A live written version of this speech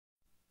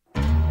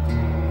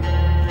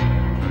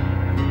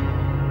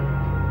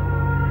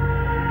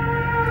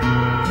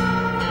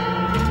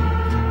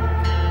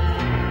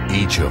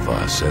of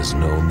us has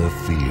known the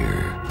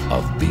fear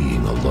of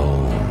being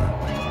alone,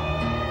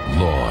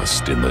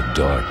 lost in the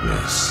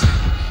darkness,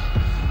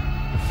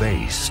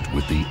 faced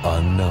with the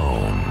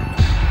unknown.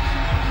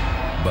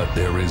 But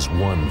there is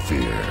one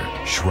fear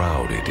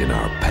shrouded in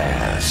our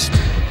past,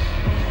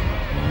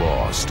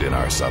 lost in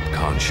our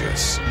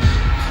subconscious,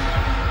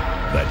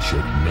 that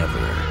should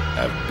never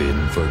have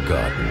been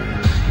forgotten.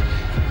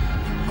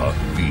 A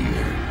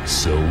fear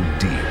so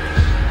deep,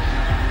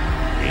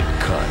 it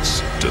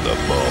cuts to the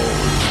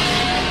bone.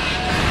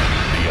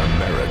 The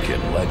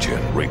American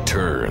legend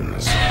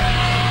returns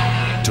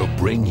to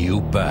bring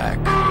you back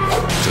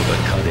to the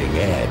cutting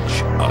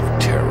edge of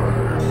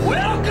terror.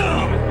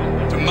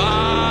 Welcome to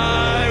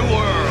my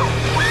world.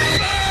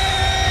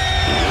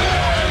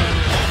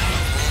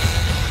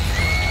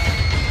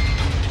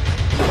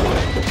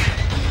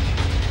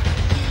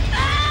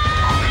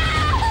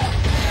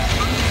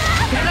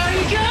 Get all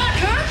you got,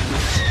 huh?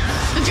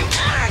 Don't you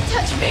dare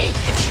touch me!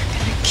 If you're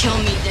gonna kill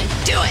me, then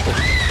do it!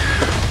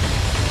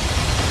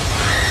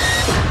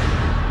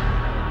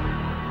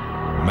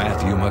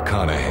 Matthew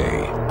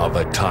McConaughey of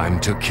A Time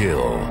to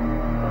Kill.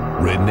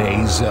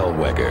 Renee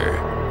Zellweger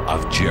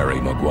of Jerry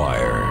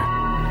Maguire.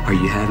 Are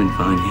you having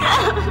fun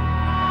yet?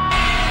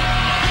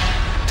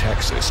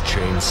 Texas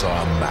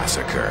Chainsaw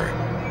Massacre.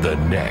 The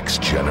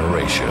next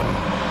generation.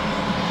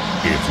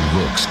 If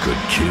looks could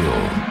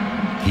kill,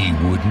 he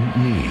wouldn't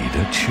need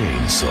a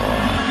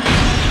chainsaw.